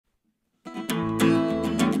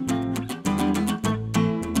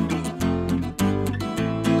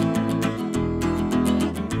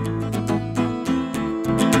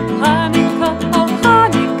oh,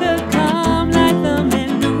 Hanukkah, come light the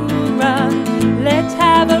menorah. Let's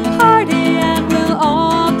have a party and we'll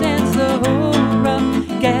all dance the hora.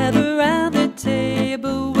 Gather round the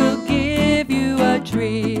table, we'll give you a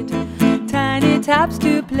treat. Tiny tops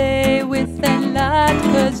to play with and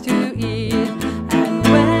latkes to eat. And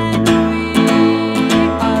when we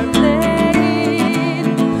are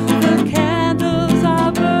playing, the candles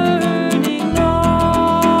are burning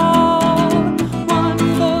low. One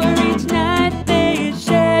for each night, they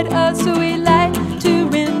shed a sweet light to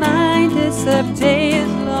remind us of days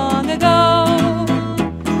long ago.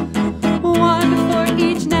 One for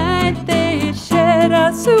each night, they shed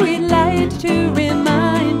a sweet light to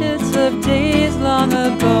remind us of days long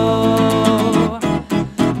ago.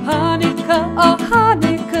 Hanukkah, oh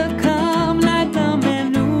Hanukkah, come light the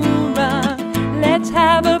menorah. Let's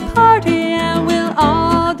have a party and we'll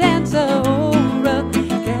all dance a hora.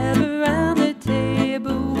 Gather round the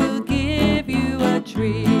table, we'll give you a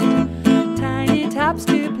treat. Tiny tops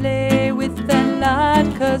to play with and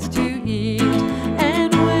latkes to eat.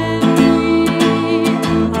 And when we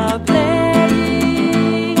are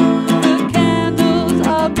playing, the candles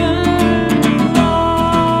are burning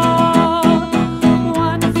low.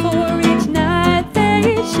 One for each night,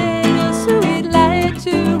 they shed a sweet light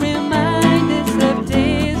to remind us of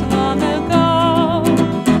days long ago.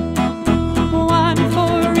 One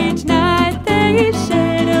for each night, they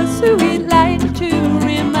shed a sweet light to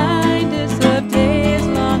remind us of days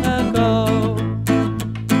long ago.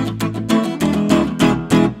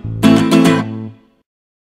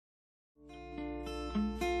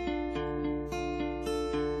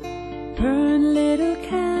 Burn little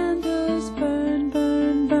candles, burn,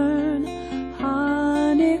 burn, burn.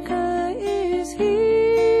 Hanukkah is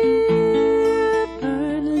here.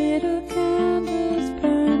 Burn little candles,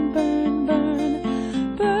 burn, burn, burn.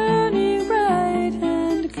 Burning bright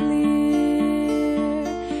and clear.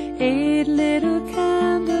 8 little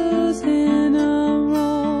candles in a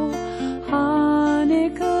row.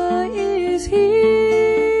 Hanukkah is here.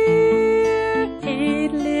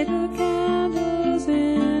 8 little candles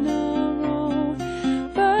in a row,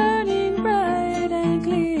 burning bright and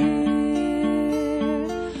clear.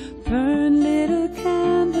 Burn little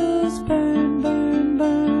candles, burn, burn,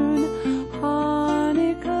 burn.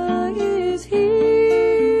 Hanukkah is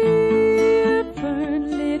here. Burn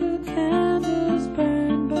little candles,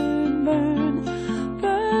 burn, burn, burn.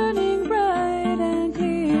 Burning bright and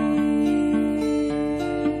clear.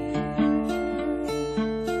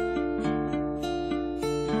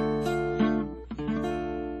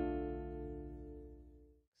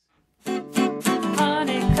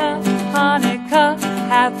 Hanukkah, Hanukkah,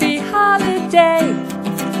 happy holiday.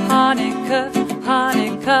 Hanukkah,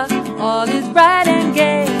 Hanukkah, all is bright and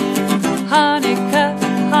gay. Hanukkah,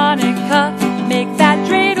 Hanukkah, make that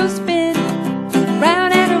dreidel spin.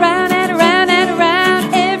 Round and around and around and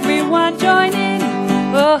around, everyone join in.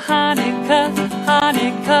 Oh Hanukkah,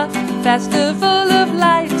 Hanukkah, festival of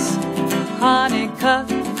lights. Hanukkah,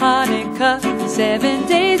 Hanukkah, 7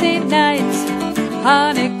 days, 8 nights.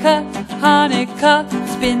 Hanukkah, Hanukkah,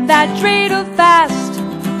 spin that dreidel fast.